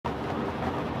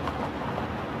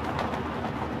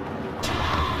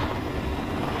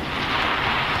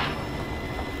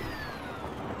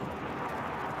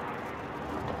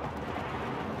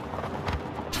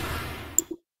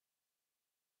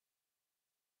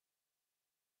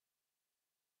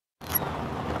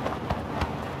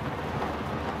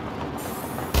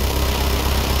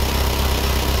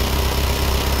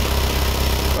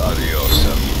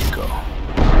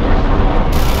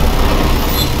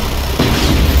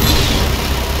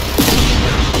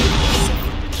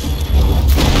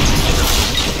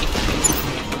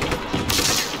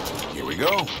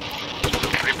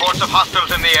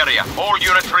the area. All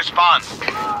units respond.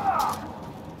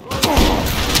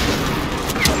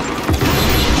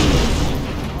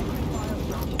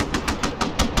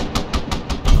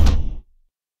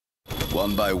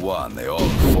 One by one, they all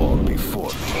fall before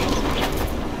me.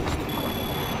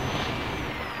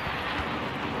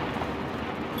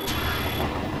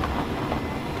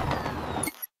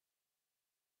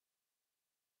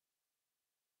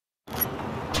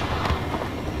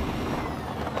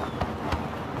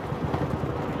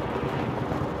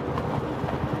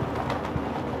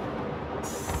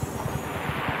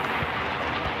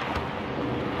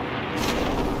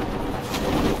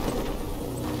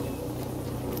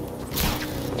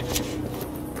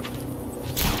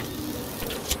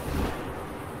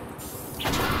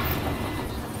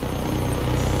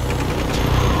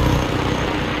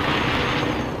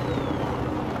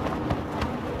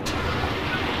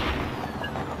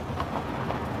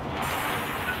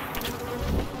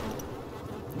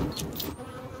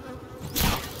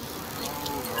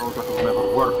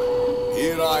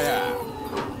 Here I am.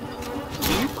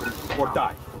 Leave or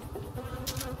die.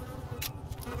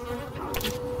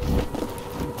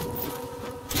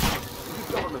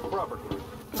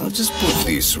 I'll just put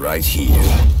this right here.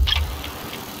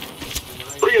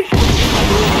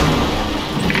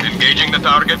 Engaging the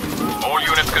target. All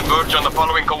units converge on the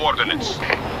following coordinates.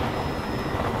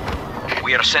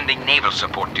 We are sending naval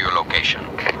support to your location.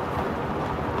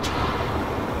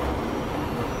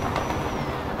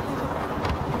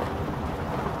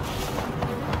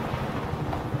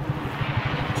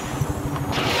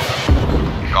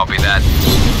 Copy that.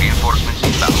 Reinforcements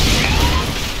inbound.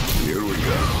 Here we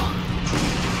go.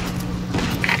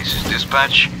 This is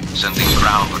dispatch. Sending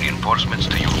ground reinforcements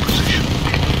to your position.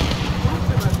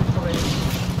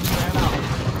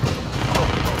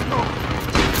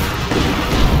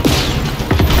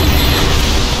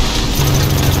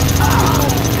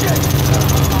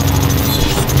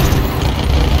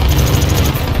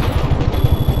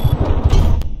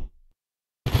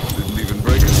 Didn't even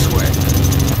break a sweat.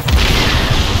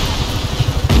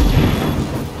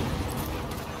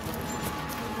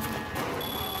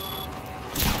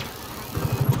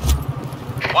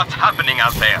 What's happening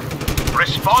out there?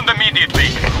 Respond immediately.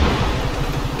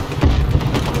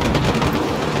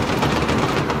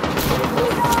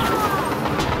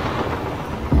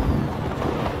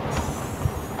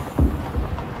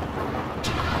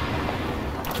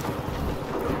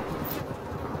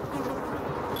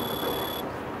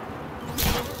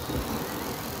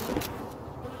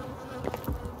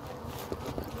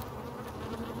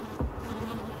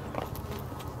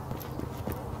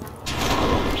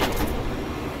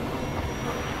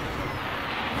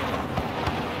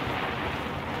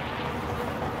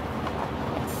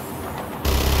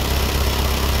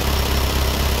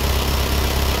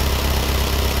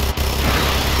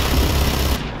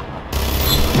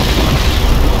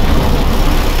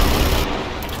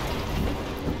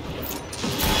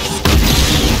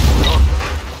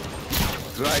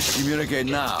 Try to communicate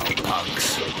now,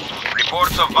 punks.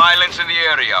 Reports of violence in the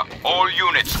area. All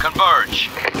units converge.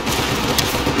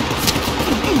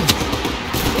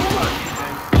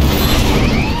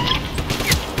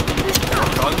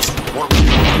 Guns for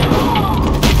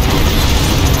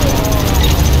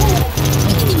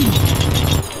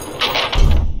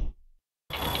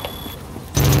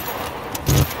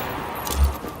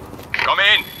Come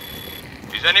in.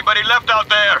 Is anybody left out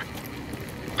there?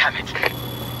 Damn it.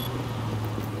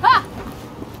 Ah!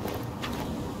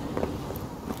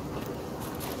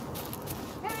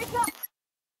 Here we go.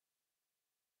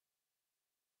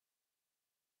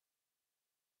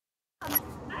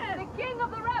 The king of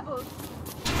the rebels.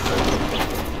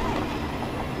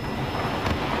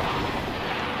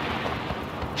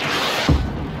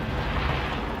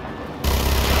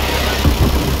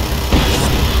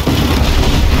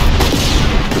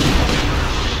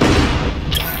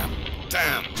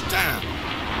 damn.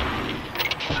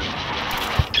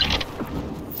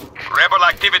 Rebel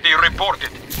activity reported.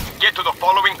 Get to the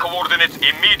following coordinates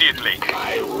immediately.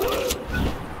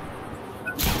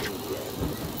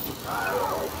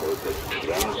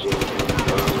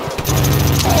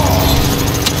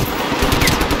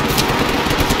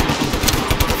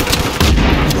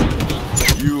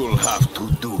 You'll have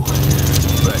to do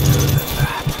it better than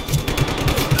that.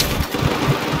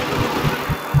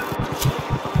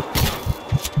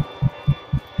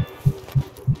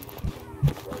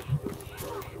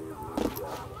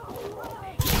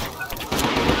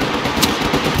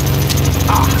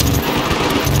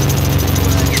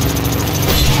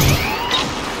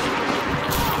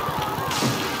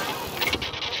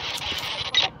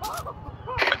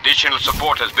 Additional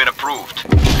support has been approved.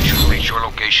 It should reach your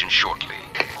location shortly.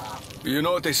 You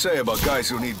know what they say about guys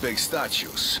who need big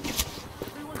statues?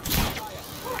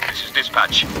 This is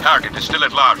dispatch. Target is still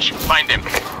at large. Find him.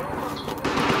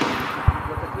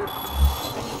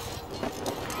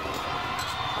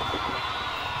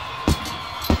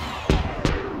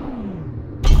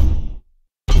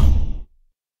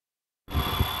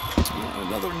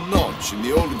 Another notch in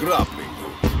the old grappling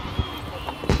hook.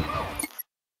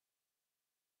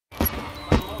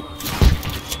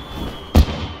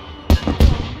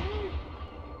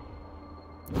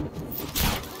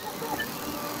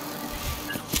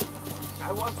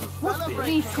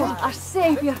 Rico, our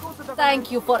savior.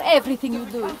 Thank you for everything you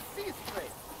do.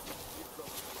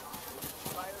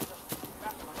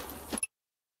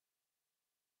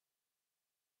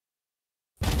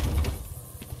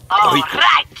 All Rico,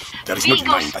 right. there is no Vigo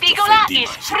denying that your Spigola friend Dima is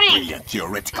is a free. brilliant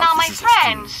theoretical Now, my physicist,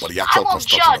 friends, but the I actual won't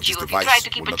construction of judge you this if you device try to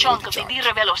keep will a not chunk hold of the the Di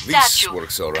charge. Ravello This statue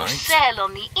works all to right. sell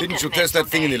on the internet. Didn't you test that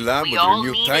thing in the someday. lab We with your all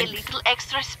new need tank? a little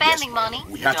extra Yes, spending money.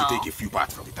 we had No. to take a few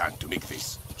parts from the tank to make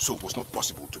this, so it was not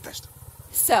possible to test.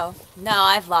 So, now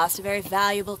I've lost a very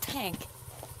valuable tank.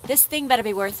 This thing better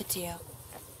be worth it to you.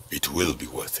 It will be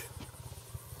worth it.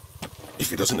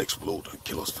 If it doesn't explode and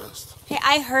kill us first. Hey,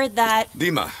 I heard that.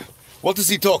 Dima, what is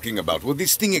he talking about? Will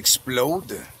this thing explode?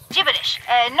 Gibberish.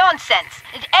 Nonsense.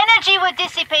 Energy will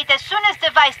dissipate as soon as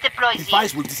device deploys in.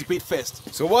 Device will dissipate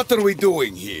first. So what are we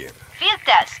doing here? Field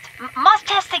test. Must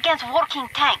test against working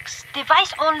tanks.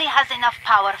 Device only has enough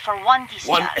power for one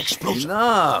discharge. One explosion.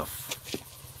 Enough.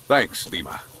 Thanks,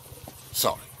 Dima.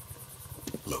 Sorry.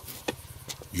 Look,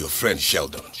 your friend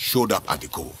Sheldon showed up at the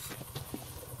cove.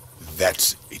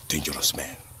 That's a dangerous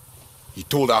man. He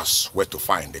told us where to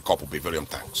find a couple Bavarian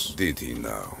tanks. Did he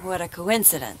now? What a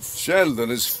coincidence. Sheldon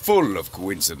is full of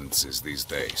coincidences these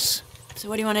days. So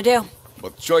what do you want to do?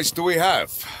 What choice do we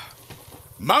have?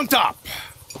 Mount up!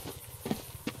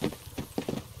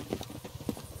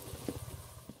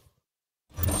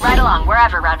 Right along,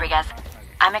 wherever, Rodriguez.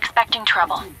 I'm expecting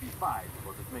trouble.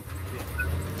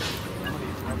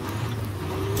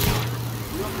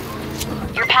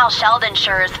 Your pal Sheldon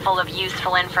sure is full of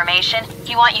useful information.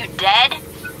 You want you dead?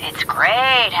 It's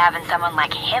great having someone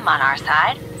like him on our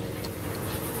side.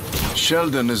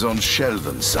 Sheldon is on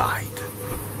Sheldon's side.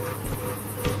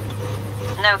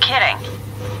 No kidding.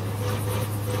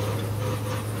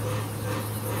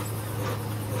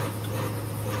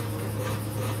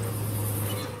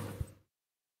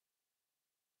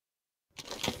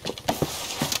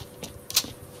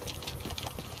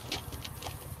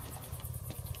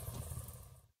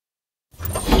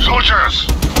 Soldiers!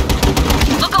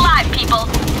 Look alive, people!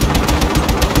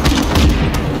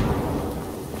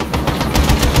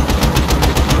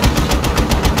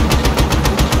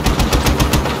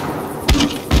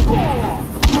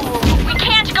 We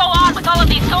can't go on with all of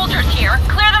these soldiers here.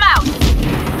 Clear them out!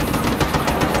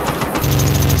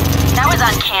 That was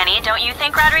uncanny, don't you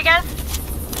think, Rodriguez?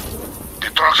 The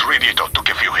truck's radiator took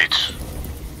a few hits.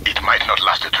 It might not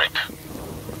last the trip.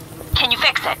 Can you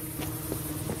fix it?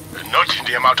 Not in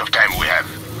the amount of time we have.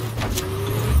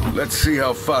 Let's see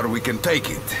how far we can take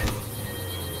it.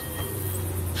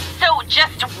 So,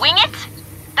 just wing it?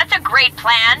 That's a great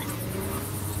plan.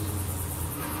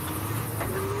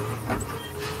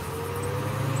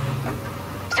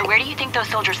 So where do you think those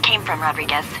soldiers came from,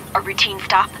 Rodriguez? A routine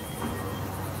stop?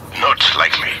 Not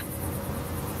likely.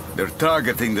 They're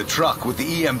targeting the truck with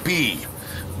the EMP.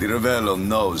 Di Ravello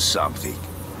knows something.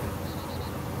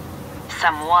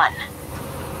 Someone.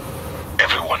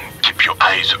 Everyone, keep your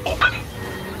eyes open.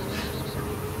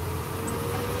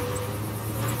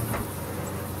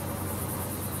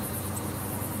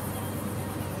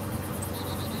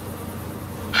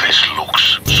 This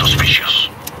looks suspicious.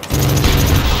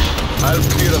 I'll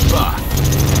clear a path.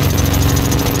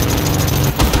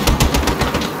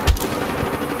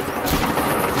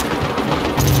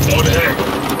 On ahead.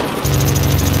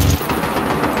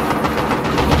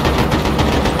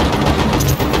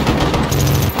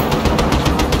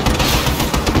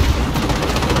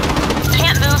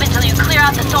 Can't move until you clear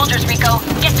out the soldiers, Rico.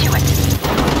 Get to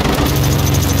it.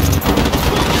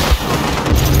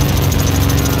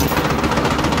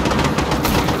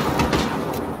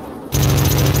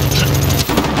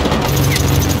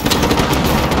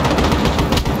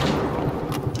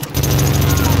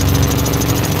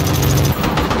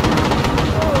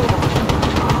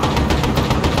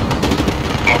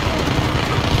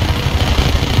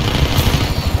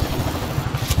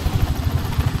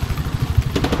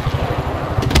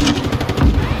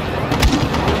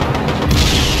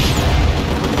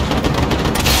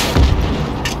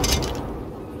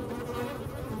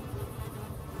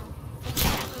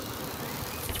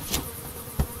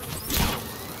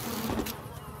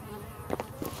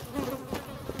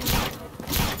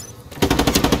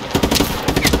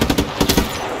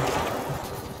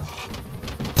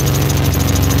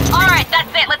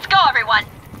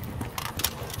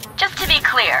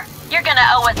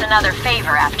 another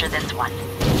favor after this one.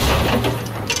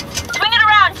 Swing it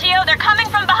around, Tio. They're coming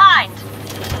from behind.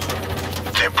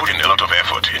 They're putting a lot of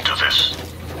effort into this.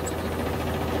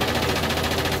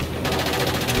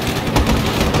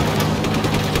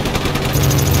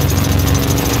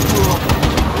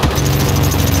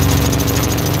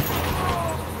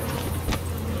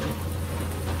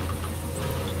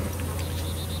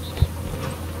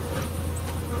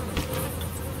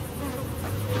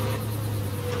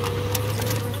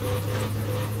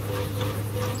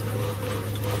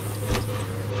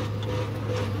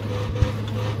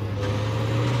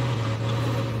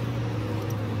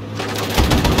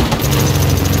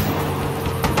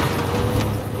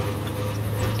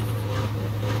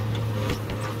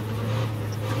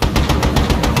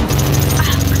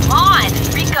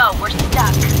 We're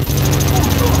stuck.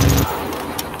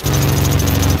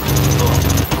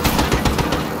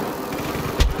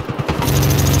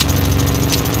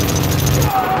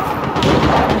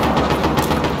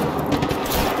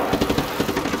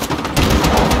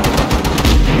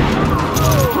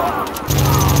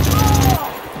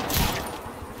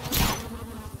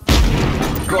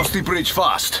 Cross the bridge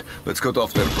fast. Let's cut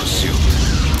off their pursuit.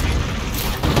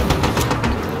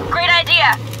 Great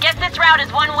idea. Guess this route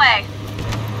is one way.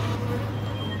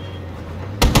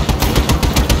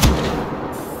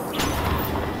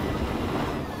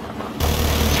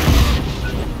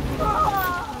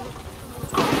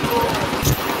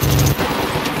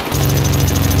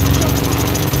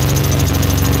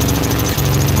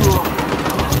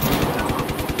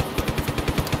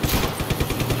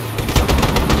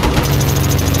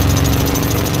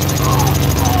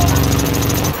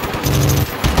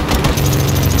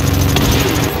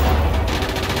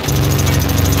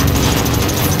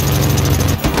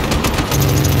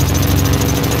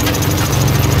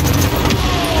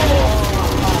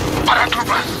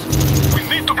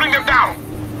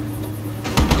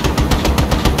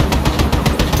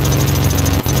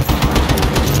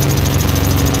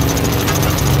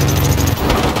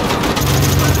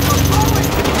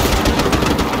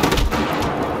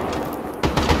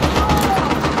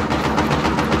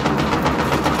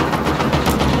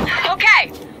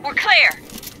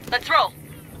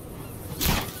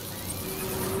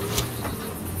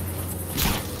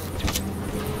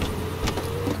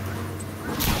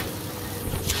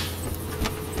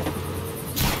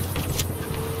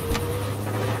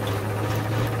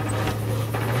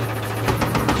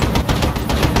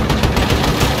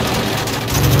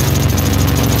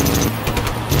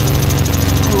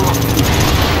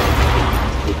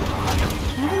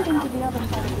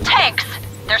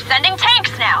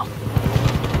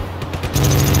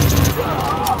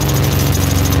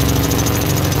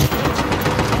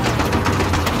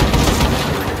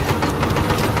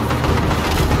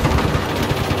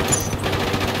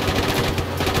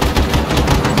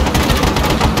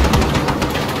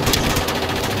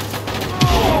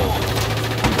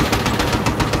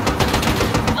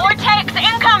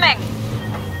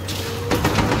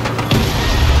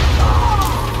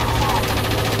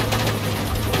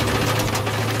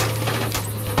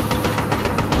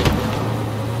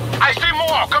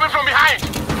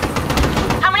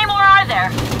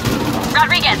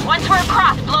 Rodriguez, once we're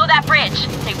across, blow that bridge.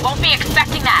 They won't be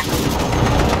expecting that.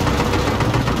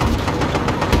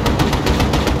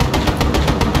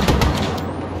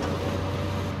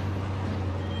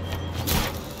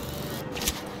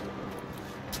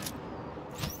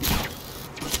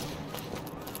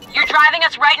 You're driving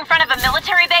us right in front of a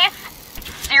military base?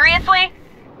 Seriously?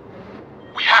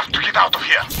 We have to get out of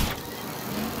here.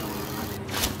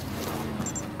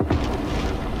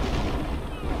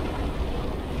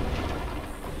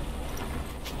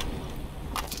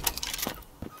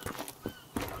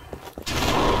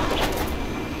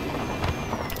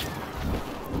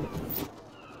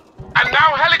 And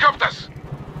now helicopters!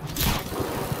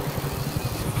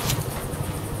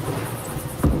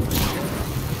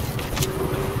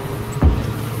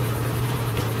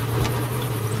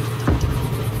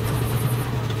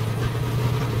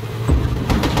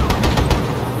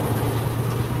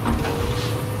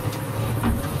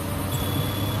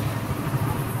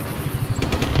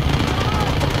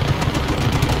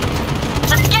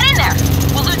 Let's get in there!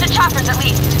 We'll lose the choppers at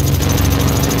least.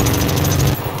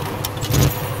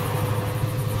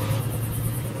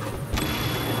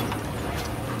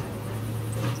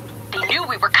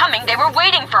 They were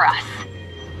waiting for us.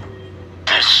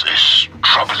 This is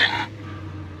troubling.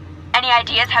 Any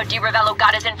ideas how Di Ravello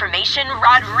got his information,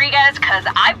 Rodriguez? 'Cause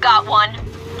I've got one.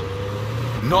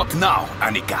 Not now,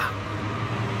 Annika.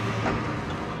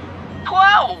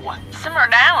 Whoa! Simmer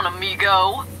down,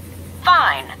 amigo.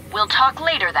 Fine. We'll talk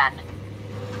later then.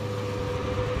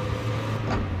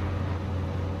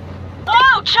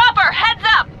 chopper! Heads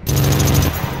up!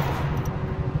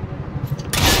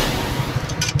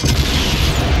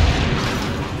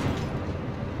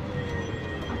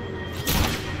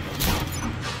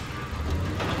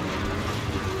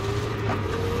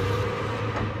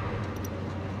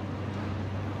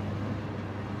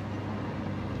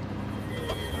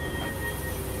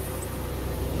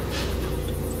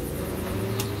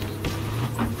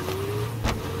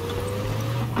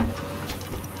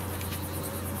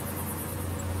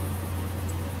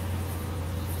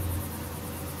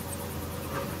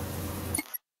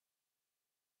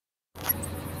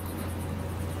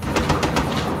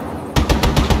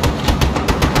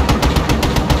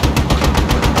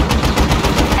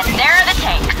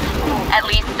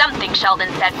 Sheldon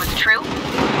said was true.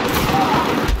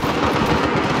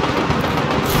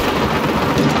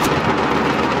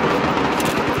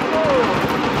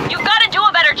 You've got to do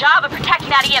a better job of protecting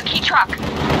that EMP truck.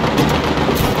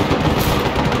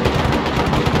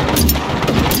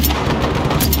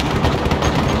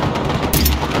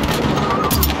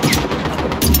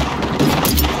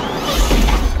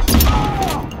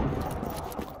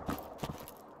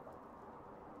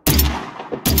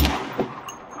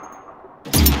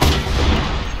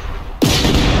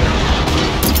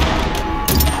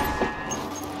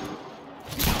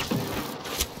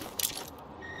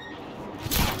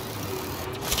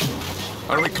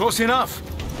 Are we close enough?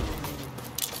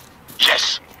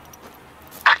 Yes.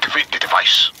 Activate the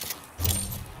device.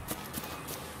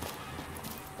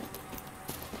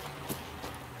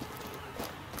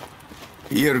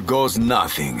 Here goes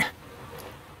nothing.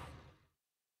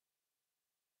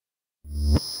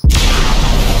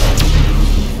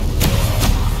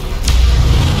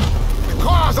 The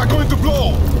cars are going to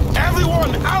blow!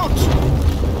 Everyone out!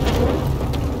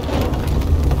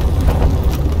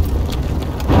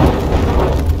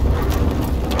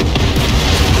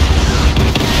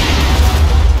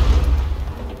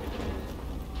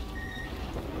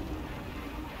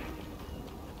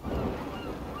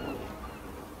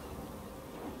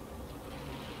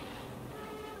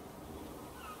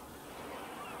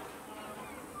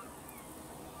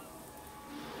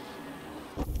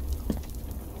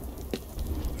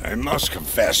 I must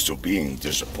confess to being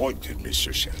disappointed,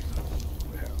 Mr. Sheldon.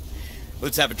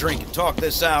 Let's have a drink and talk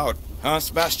this out, huh,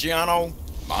 Sebastiano?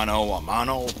 Mano a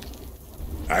mano?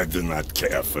 I do not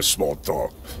care for small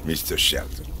talk, Mr.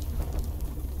 Sheldon.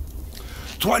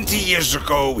 20 years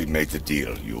ago, we made a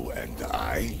deal, you and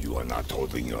I. You are not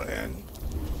holding your end.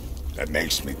 That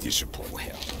makes me disappointed.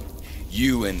 Well,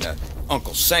 you and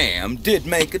Uncle Sam did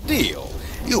make a deal.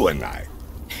 You and I.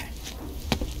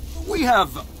 We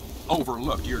have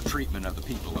overlooked your treatment of the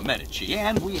people of Medici,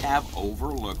 and we have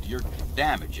overlooked your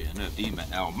damaging of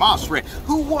El Masri,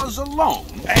 who was alone.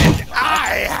 And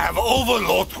I have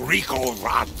overlooked Rico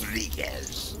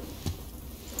Rodriguez.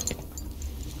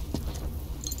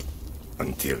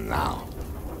 Until now.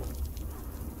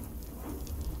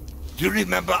 Do you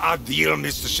remember our deal,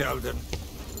 Mr. Sheldon?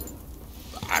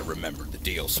 I remember the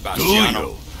deal, Do Sebastiano.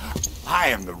 you? I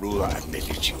am the ruler of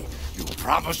Medici. You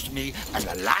promised me an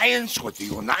alliance with the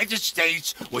United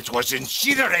States, which was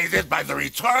incinerated by the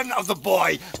return of the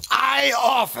boy I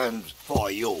orphaned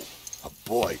for you. A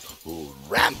boy who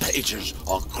rampages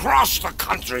across the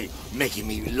country, making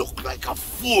me look like a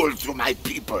fool to my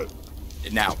people.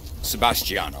 Now,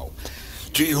 Sebastiano,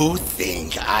 Do you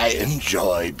think I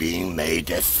enjoy being made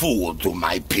a fool to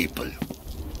my people?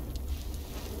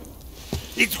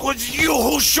 It was you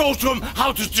who showed them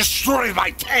how to destroy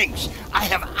my tanks. I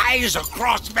have eyes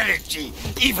across Medici,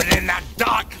 even in that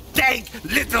dark, dank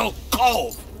little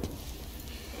cove.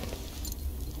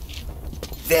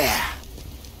 There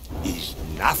is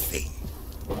nothing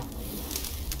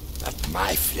that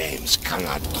my flames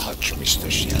cannot touch, Mr.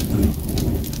 Sheldon.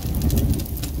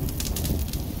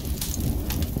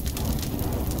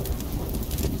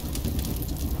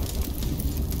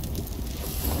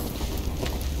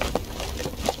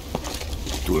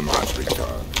 We must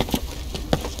return.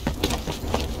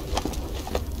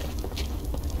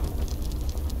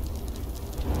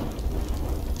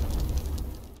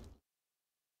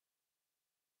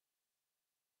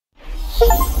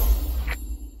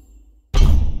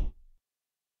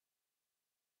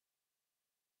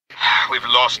 We've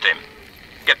lost him.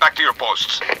 Get back to your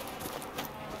posts.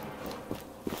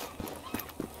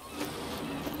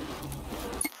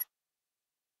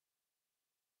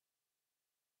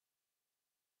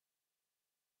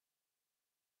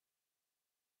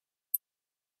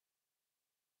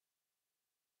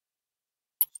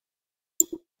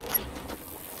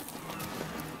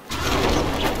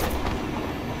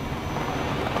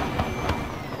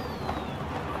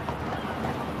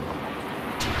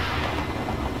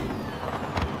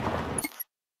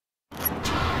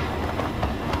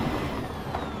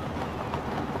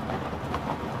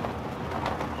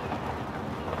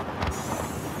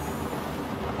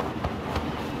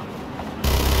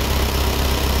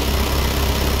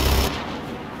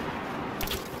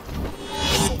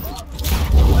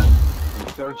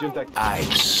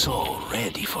 I'm so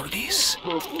ready for this.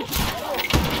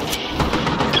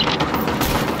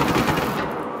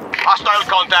 Hostile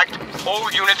contact.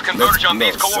 All units converge on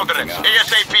these coordinates.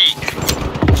 ASAP.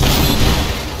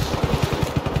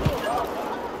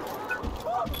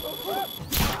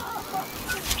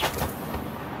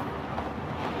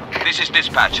 This is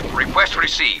dispatch. Request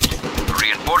received.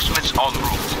 Reinforcements en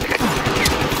route.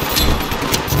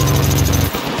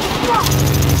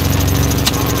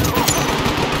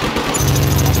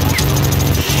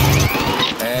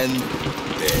 And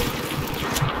dead.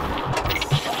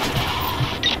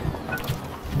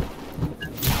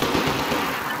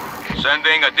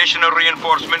 Sending additional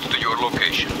reinforcements to your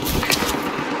location.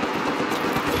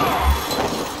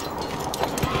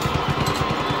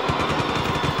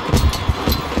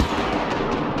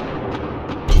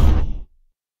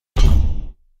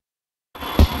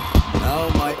 Now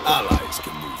my allies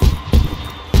can move.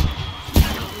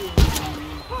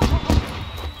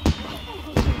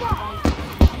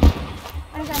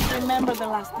 I can't remember the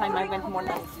last time I went more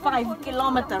than 5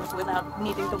 kilometers without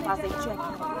needing to pass a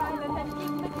checkpoint.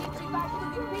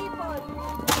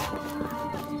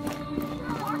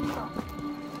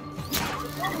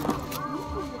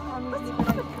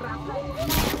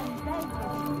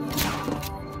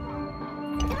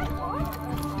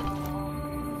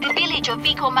 The village of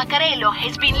Vico Macarello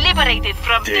has been liberated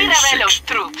from Di Ravello's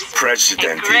troops.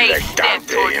 President-elect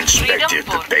Dante inspected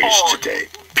the base today.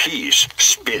 Peace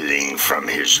spilling from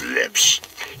his lips.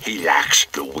 He lacks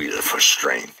the will for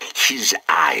strength. His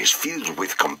eyes filled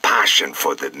with compassion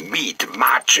for the meat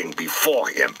marching before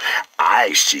him.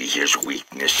 I see his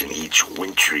weakness in each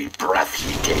wintry breath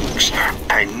he takes.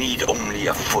 I need only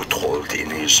a foothold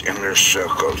in his inner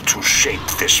circle to shape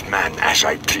this man as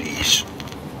I please.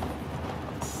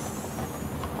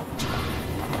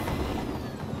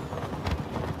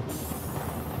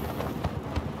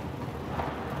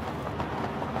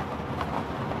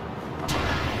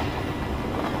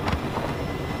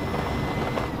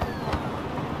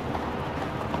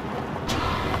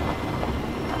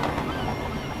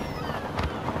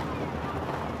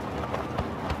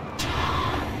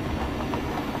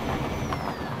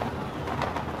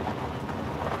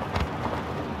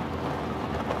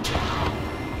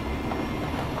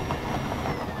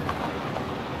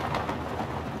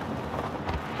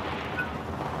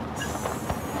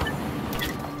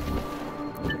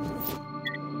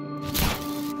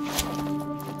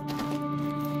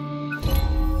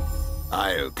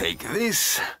 I'll take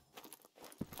this.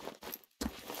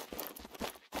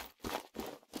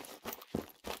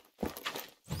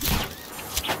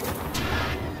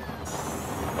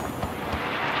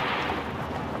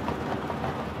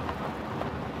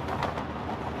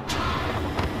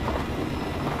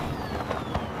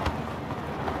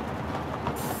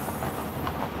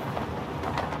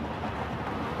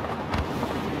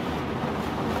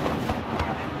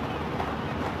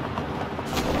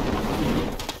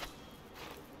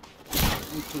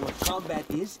 What combat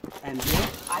is, and then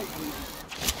I will.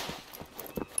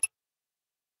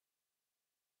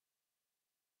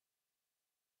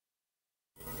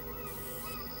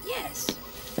 Yes,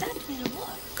 that will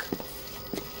work.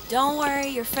 Don't worry,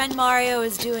 your friend Mario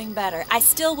is doing better. I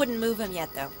still wouldn't move him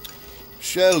yet, though.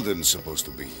 Sheldon's supposed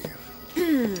to be here.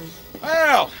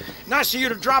 Well, nice of you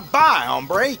to drop by,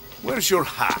 hombre. Where's your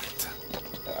hat?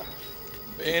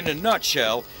 In a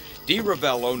nutshell, Di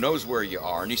Ravello knows where you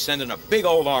are, and he's sending a big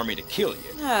old army to kill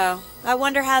you. Oh, I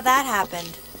wonder how that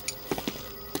happened.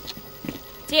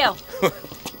 Tio.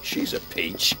 She's a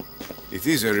peach. It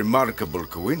is a remarkable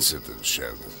coincidence,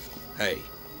 Sheldon. Hey,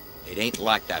 it ain't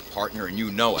like that, partner, and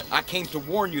you know it. I came to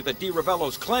warn you that Di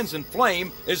Ravello's cleansing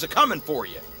flame is a-coming for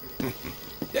you.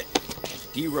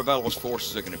 Di Ravello's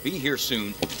forces are gonna be here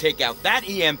soon to take out that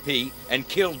EMP and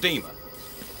kill Dima.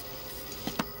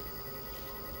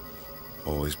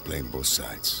 Always blame both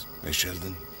sides, eh,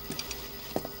 Sheldon?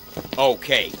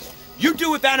 Okay. You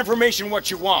do with that information what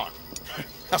you want.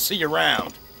 I'll see you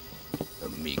around,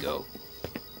 amigo.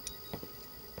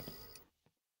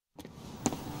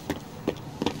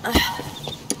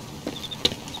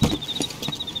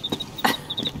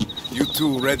 You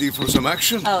two ready for some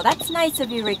action? Oh, that's nice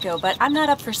of you, Rico, but I'm not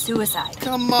up for suicide.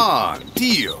 Come on,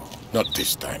 Tio. Not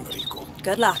this time, Rico.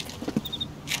 Good luck.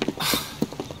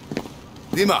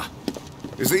 Dima,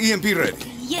 is the EMP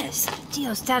ready? Yes.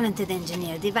 Tio's talented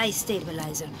engineer, device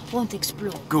stabilizer. Won't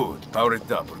explode. Good. Power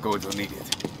it up. We're going to need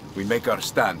it. We make our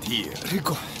stand here.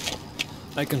 Rico,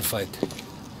 I can fight.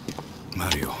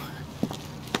 Mario,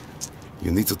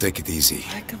 you need to take it easy.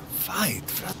 I can fight,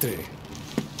 frate.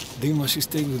 Dima, she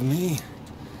stay with me.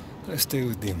 I stay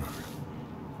with Dima.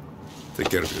 Take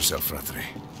care of yourself, Fratre.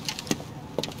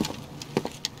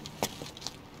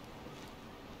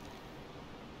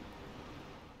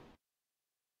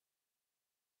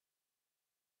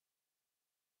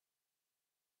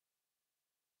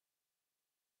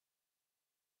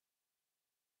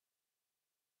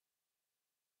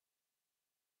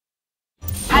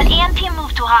 EMP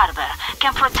moved to harbor.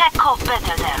 Can protect Cove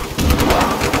better there.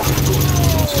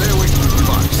 Stay away from the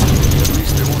device. At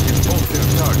least they won't hit both their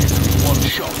targets with one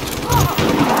shot.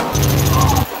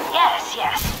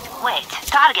 Yes. Wait,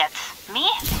 targets? Me?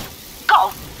 Go.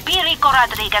 Be Rico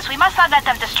Rodriguez. We must not let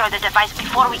them destroy the device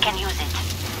before we can use it.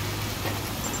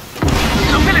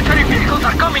 Some military vehicles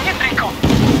are coming in, Rico.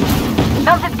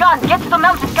 Melted gun. Get to the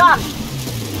melted gun.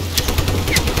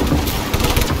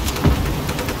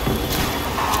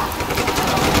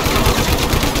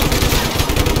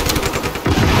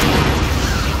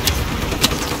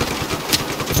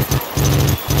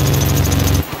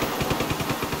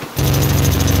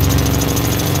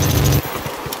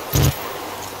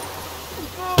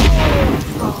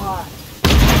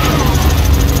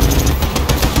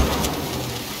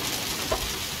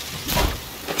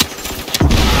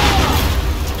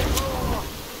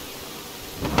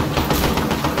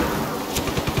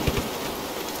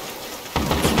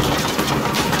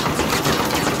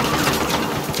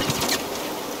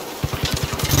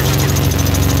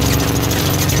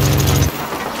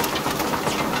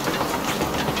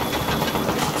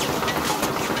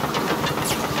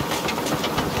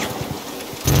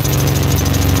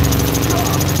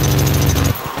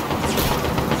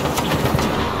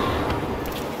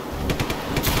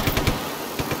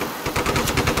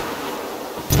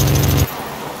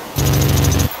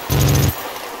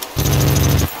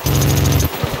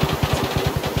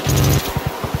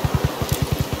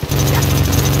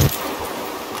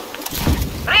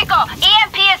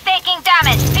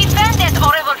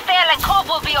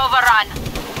 overrun.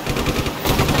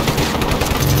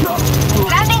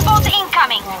 Landing boat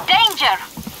incoming. Danger!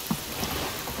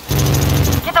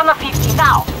 Get on the 50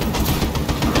 now.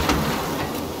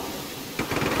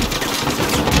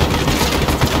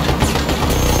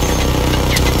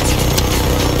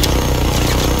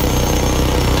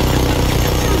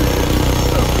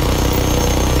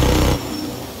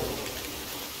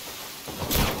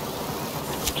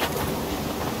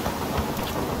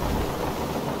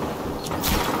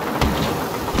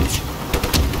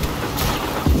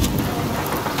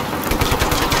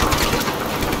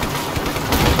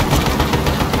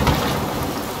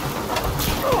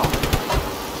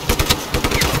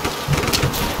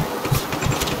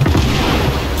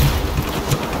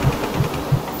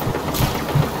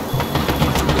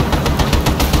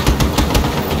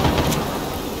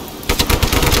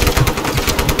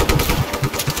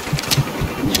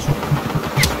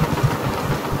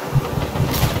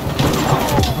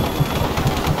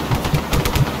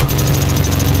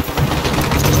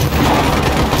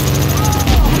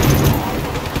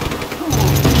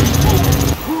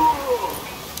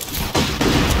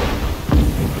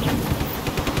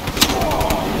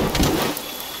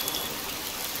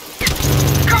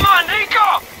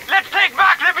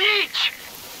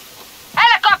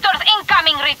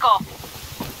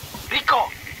 Rico,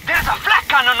 there's a flak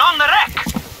cannon on the wreck!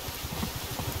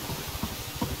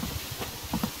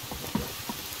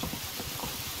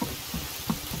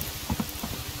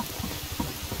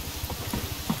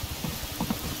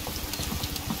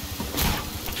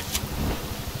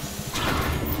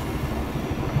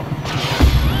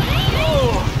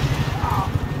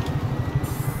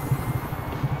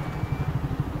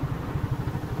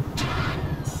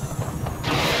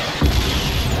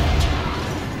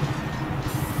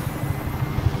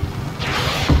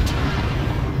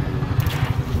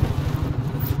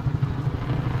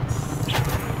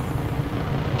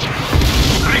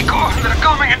 They're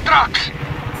coming in trucks!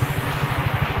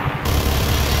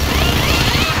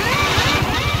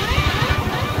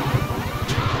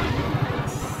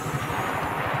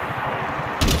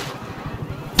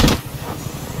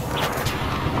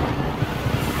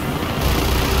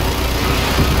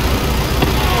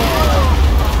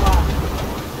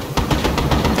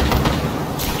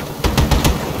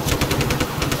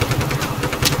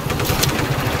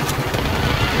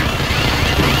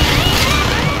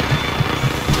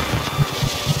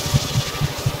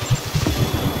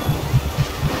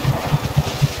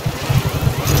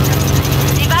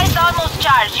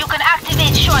 You can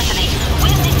activate shortly.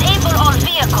 We'll disable all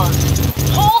vehicles.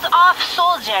 Hold off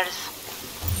soldiers.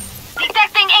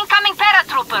 Detecting incoming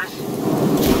paratroopers.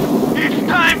 It's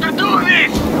time to do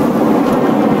this!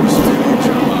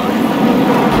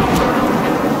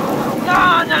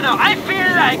 No. I feel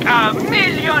like $1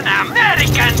 million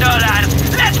American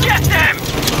dollars. Let's get them!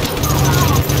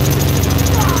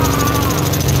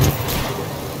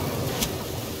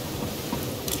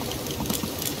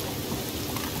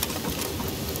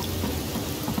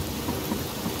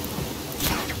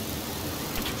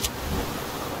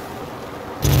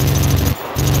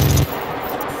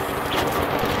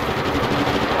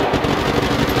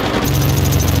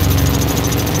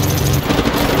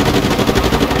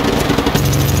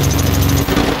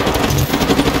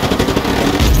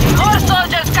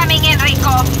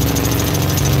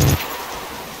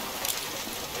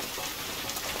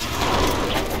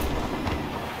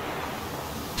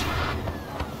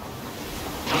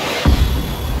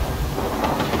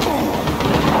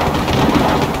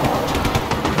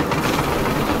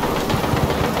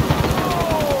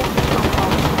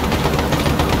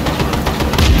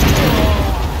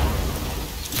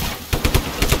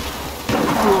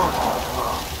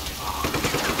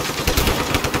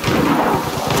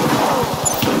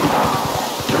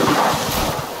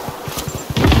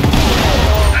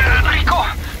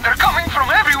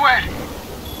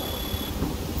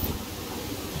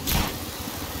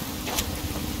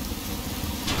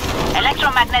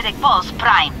 pulse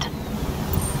primed.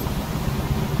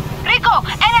 Rico,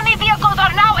 enemy vehicles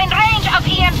are now in range of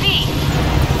EMP.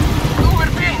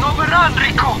 We're being overrun,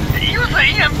 Rico. Use the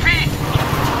EMP.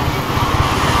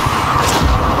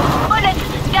 Bullets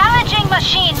damaging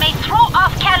machine may throw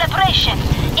off calibration.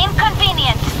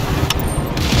 Inconvenient.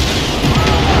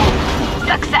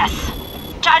 Success.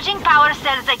 Charging power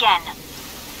cells again.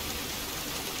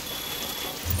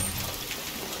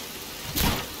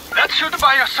 That should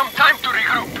buy us some time to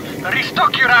regroup.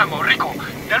 Restock your ammo, Rico.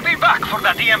 They'll be back for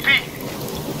that EMP.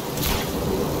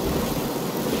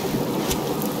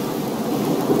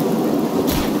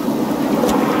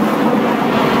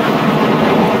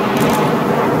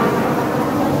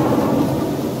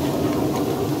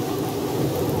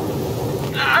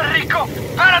 Rico!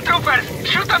 Paratroopers!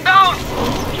 Shoot them down!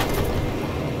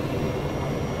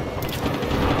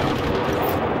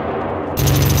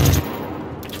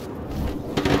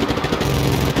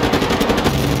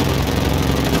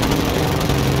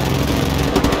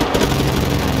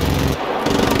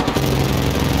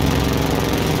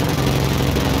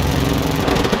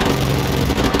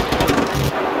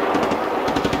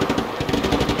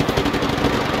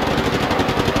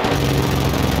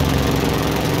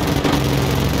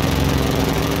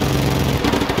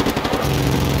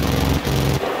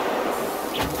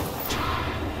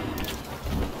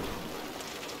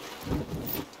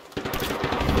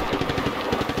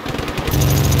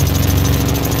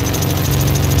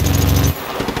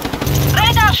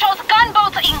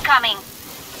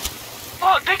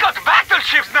 Oh, they got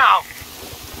battleships now!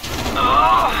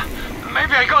 Oh,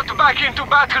 maybe I got back into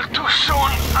battle too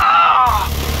soon. Oh.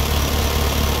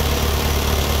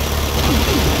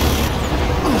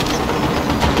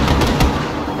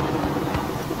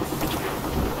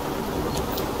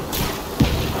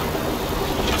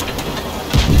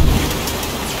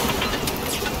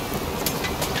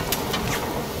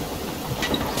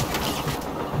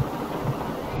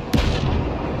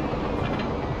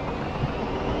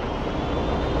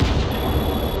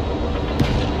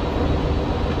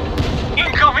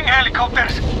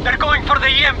 Helicopters! They're going for the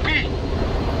EMP!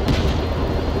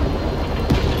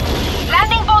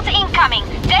 Landing boat incoming!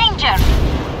 Danger!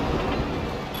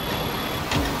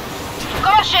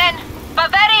 Caution!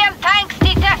 Bavarian tanks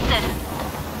detected!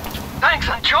 Tanks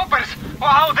and choppers?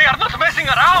 Wow, they are not messing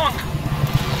around!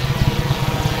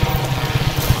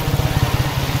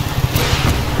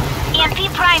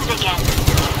 EMP primed again.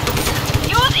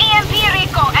 Use EMP,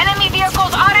 Rico! Enemy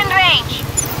vehicles are in range!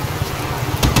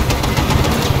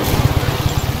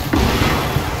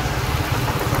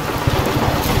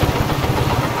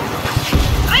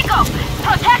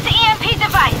 Protect the EMP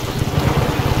device!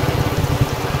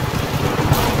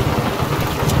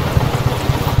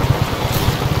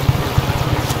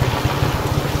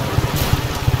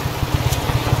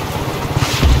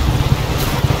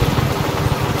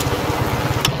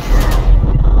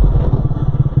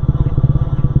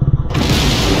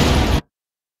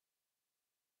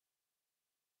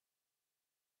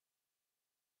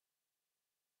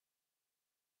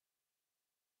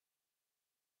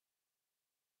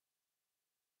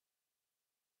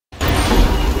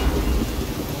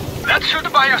 That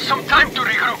should buy us some time to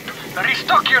regroup.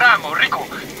 Restock your ammo, Rico.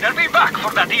 They'll be back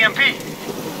for that EMP.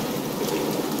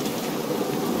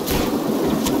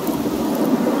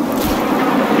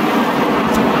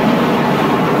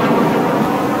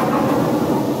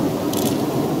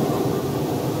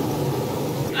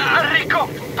 Rico!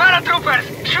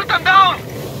 Paratroopers! Shoot them down!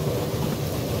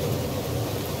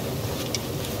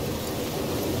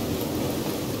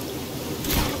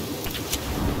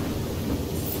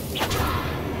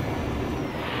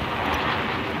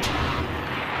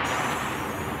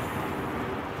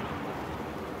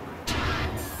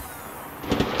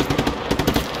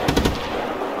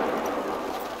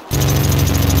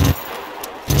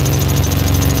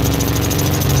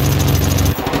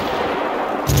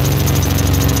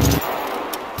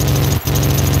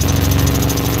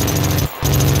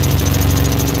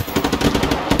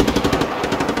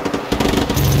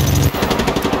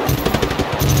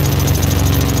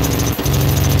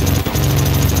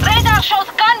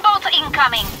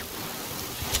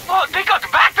 Oh, they got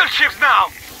battleships now!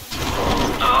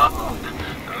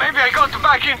 Maybe I got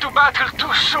back into battle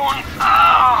too soon.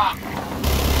 Ah!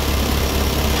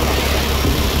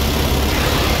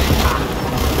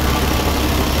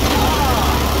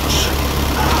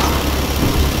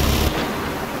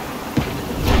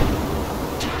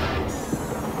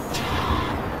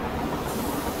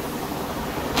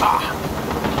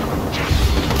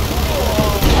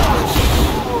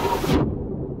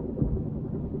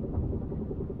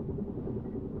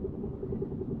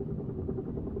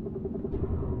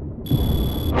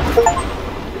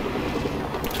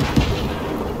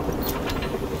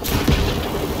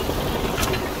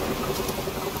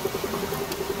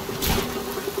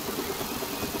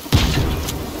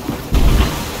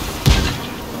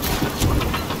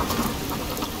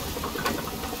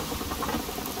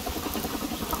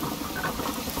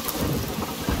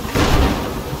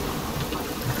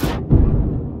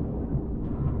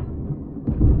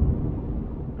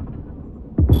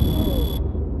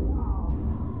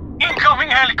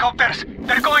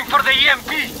 EMP!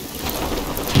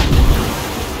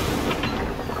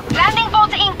 Landing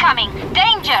boat incoming.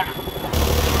 Danger!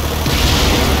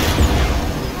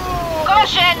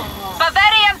 Caution!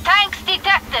 Bavarian tanks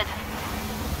detected.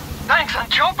 Tanks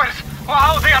and choppers!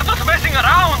 Wow, they are not messing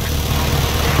around!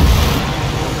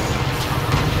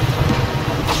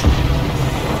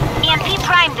 EMP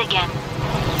primed again.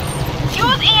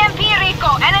 Use EMP, Rico.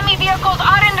 Enemy vehicles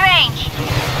are in range.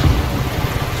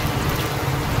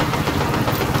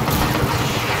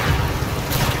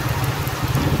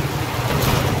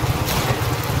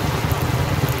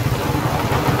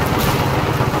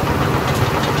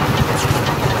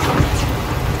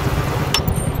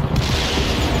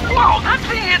 Wow, that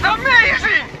thing is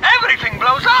amazing! Everything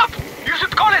blows up! You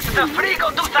should call it the Frigo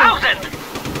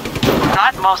 2000!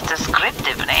 Not most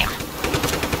descriptive name.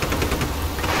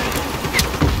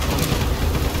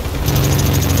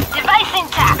 Device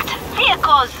intact.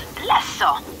 Vehicles less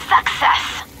so.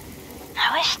 Success.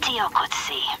 I wish Tio could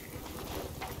see.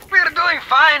 We're doing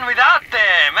fine without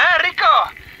them, eh, Rico?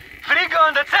 Frigo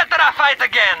and etc. fight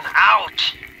again.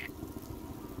 Ouch!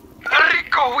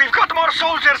 Rico, we've got more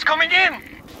soldiers coming in!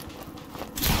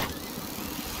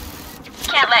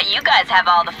 Can't let you guys have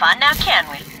all the fun now, can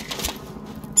we?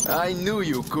 I knew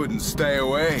you couldn't stay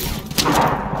away.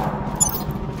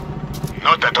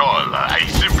 Not at all. I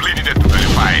simply needed to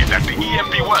verify that the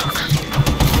EMP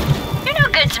works. You're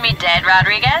no good to me dead,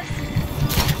 Rodriguez.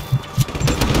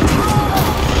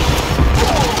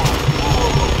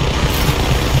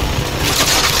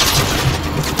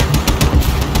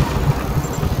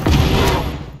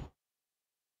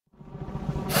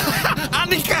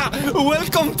 Annika!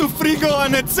 Welcome to Frigo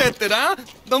and etc.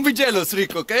 Don't be jealous,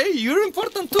 Rico, okay? You're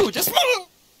important too. Just...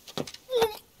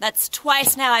 That's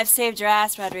twice now I've saved your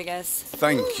ass, Rodriguez.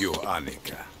 Thank you,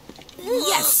 Annika.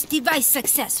 Yes, device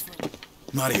successful.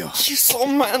 Mario. She's so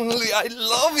manly. I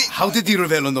love it. How did Di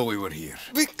Ravello know we were here?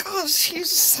 Because she's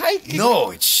psychic.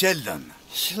 No, it's Sheldon.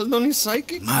 Sheldon is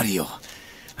psychic? Mario,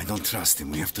 I don't trust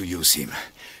him. We have to use him.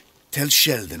 Tell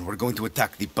Sheldon we're going to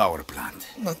attack the power plant.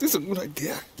 That is a good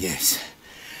idea. Yes.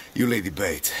 You lay the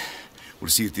bait. We'll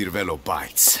see if Di Ravello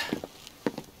bites.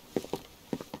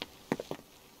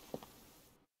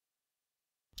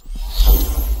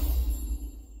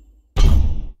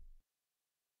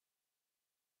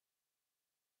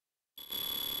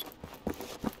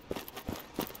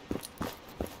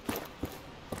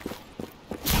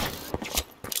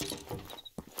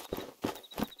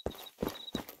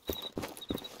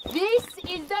 This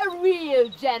is the real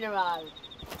General.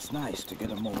 It's nice to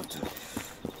get a moment to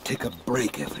take a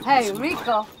break every once Hey, in a while.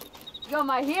 Rico, you're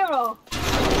my hero.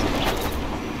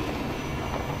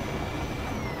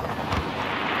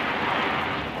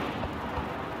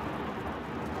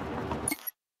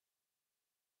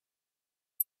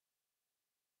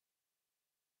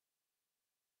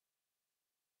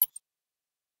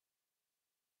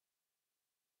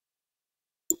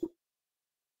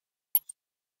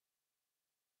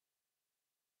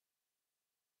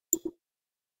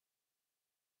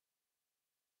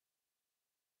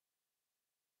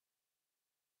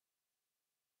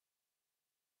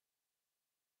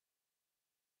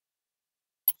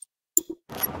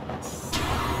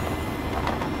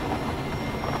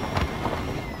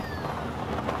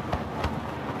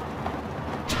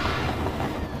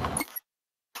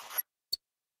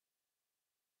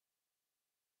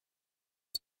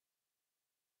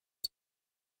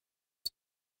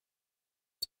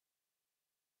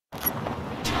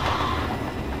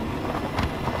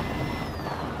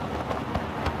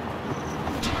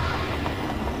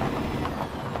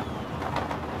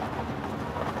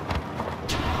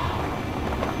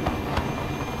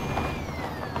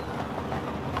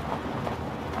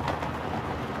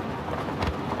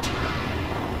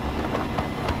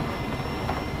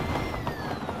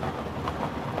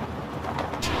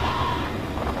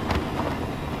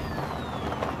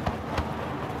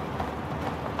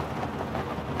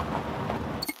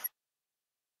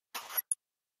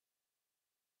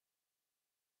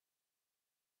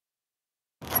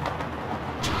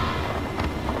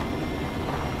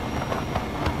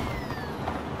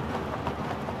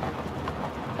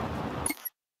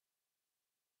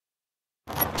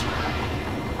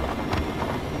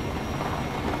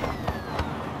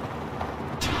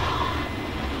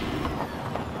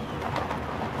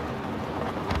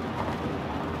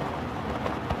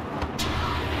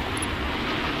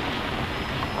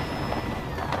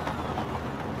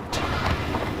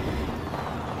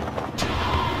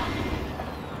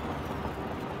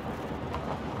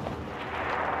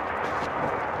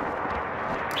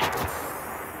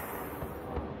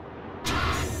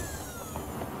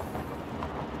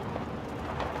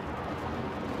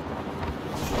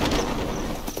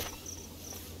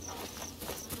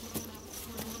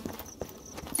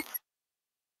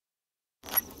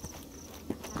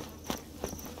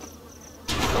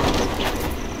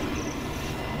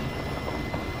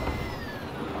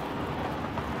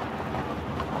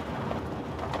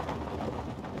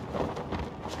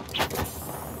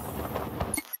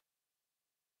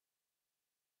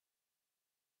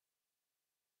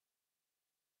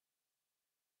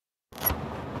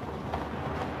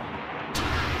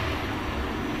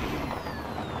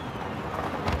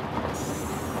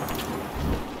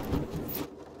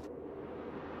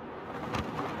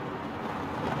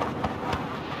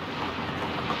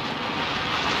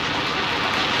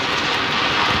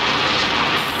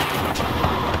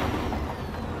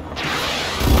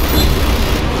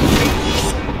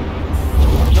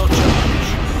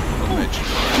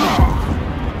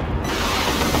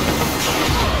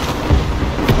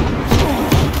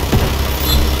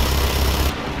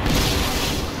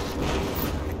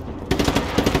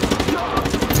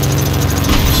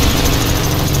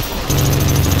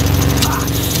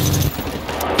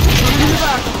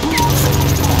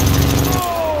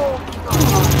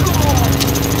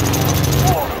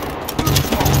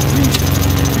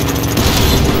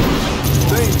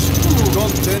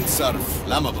 are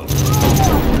flammable.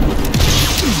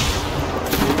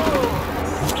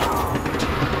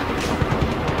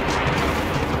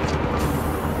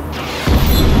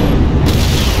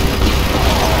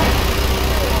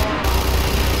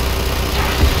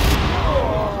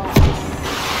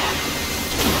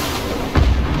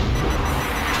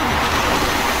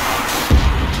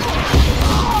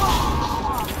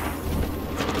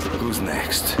 Who's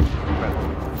next?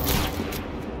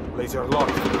 Laser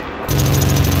locked.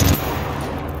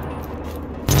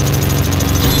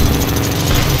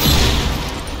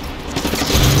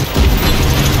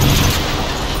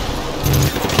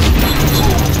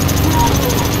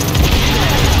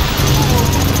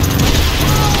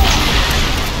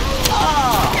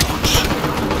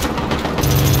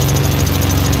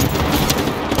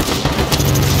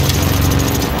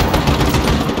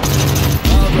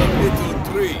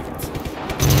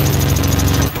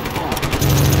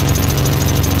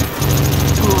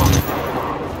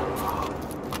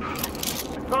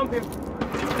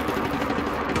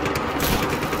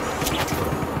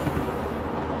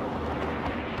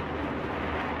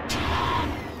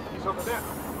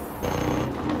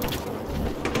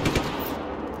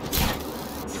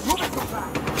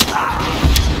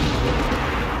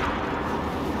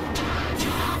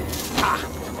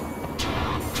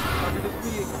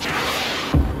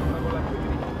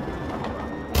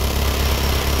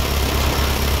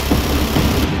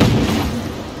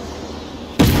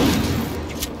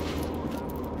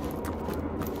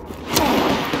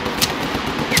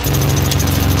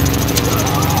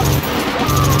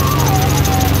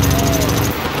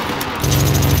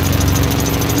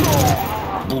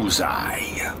 Bullseye.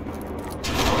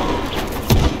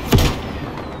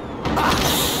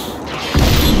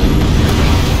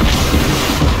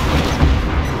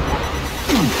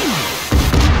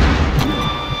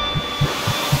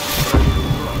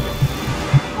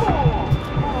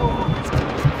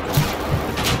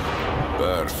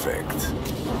 Perfect.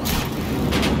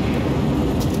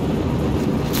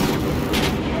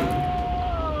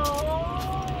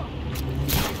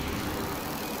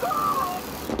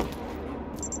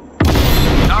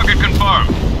 Target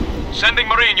confirmed. Sending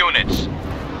Marine units.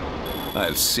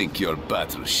 I'll sink your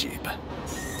battleship.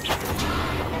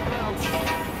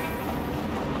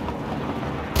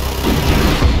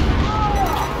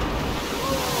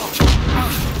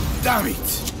 Damn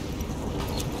it!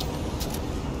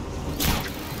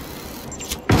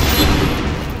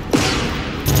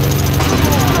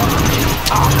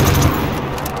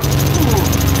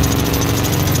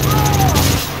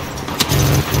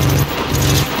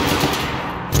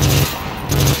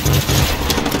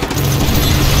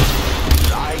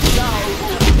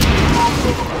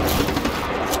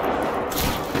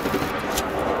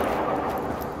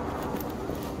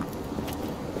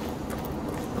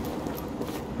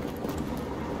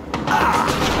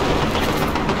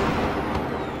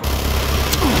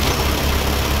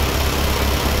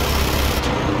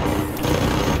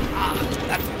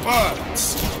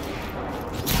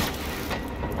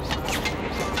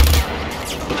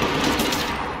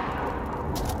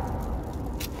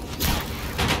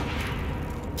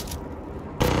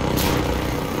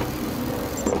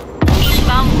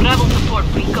 Eastbound rebel support,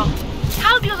 Rico.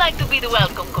 How'd you like to be the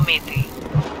welcome committee?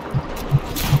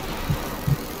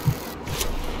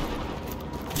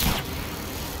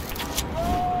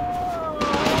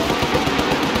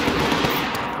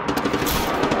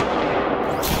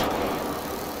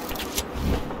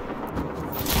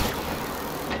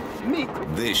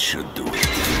 This should do it.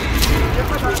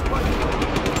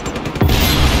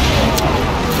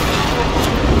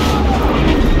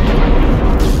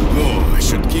 Oh, I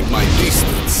should keep my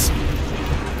distance.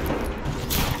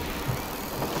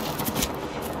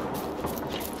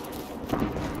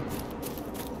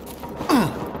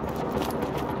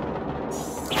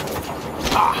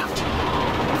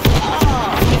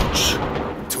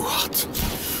 Too hot.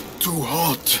 Too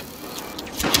hot.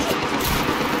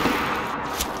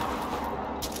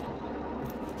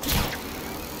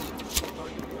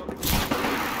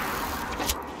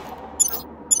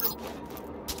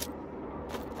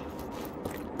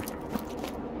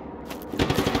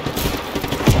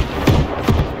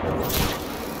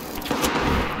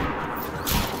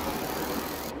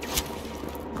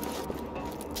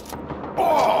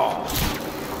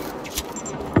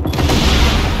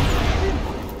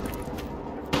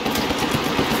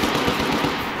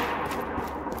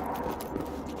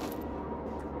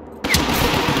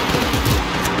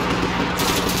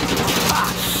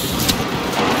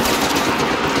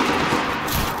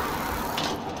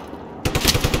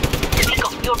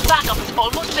 Your backup is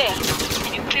almost there.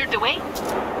 Have you cleared the way?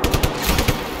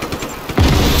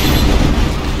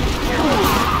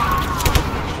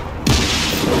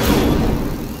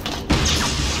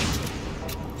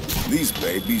 These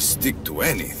babies stick to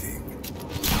anything.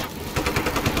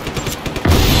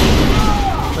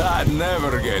 That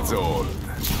never gets old.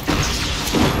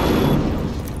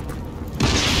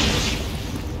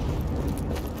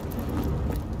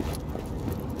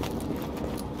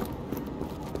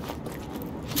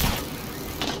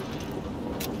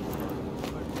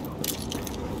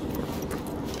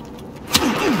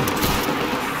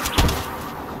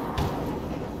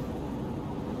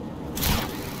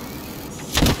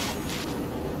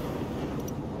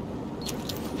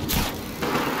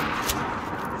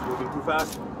 Too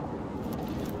fast.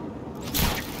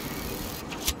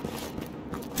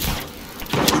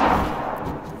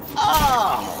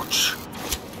 Ouch!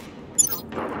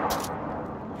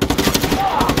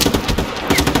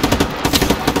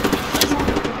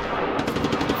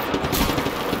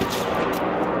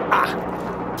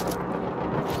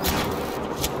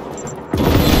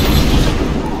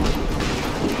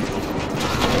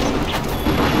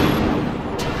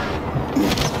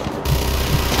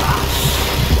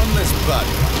 One less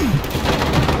body.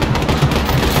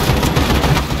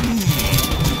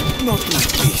 Not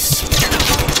like this.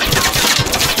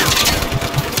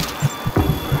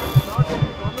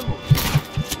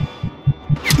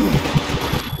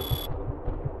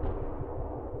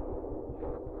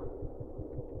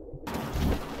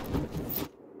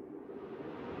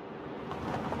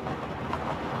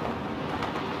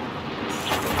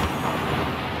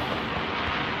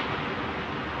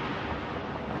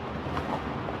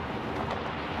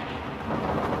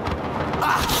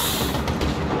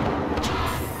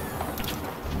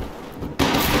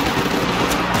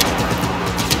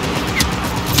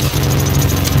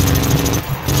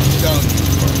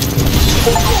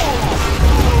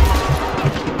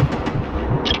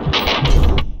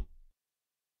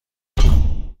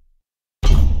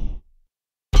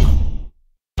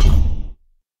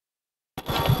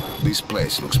 This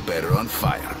place looks better on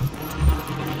fire.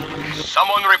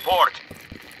 Someone report.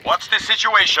 What's the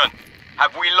situation?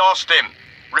 Have we lost him?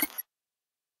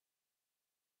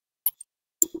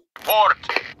 Report.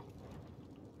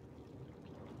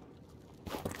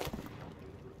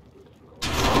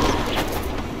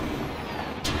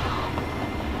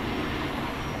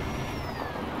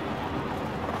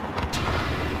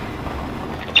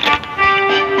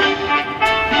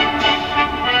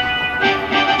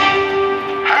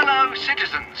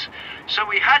 Citizens, so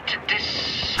we had to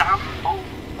disassemble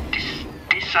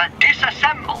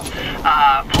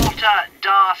Porta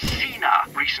da Sina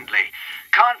recently.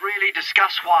 Can't really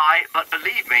discuss why, but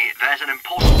believe me, there's an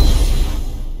important...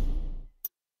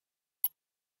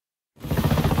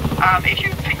 if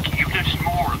you think you've noticed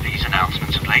more of these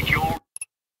announcements of late, you're...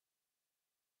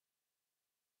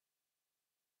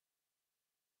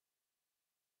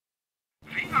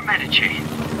 Viva Medici.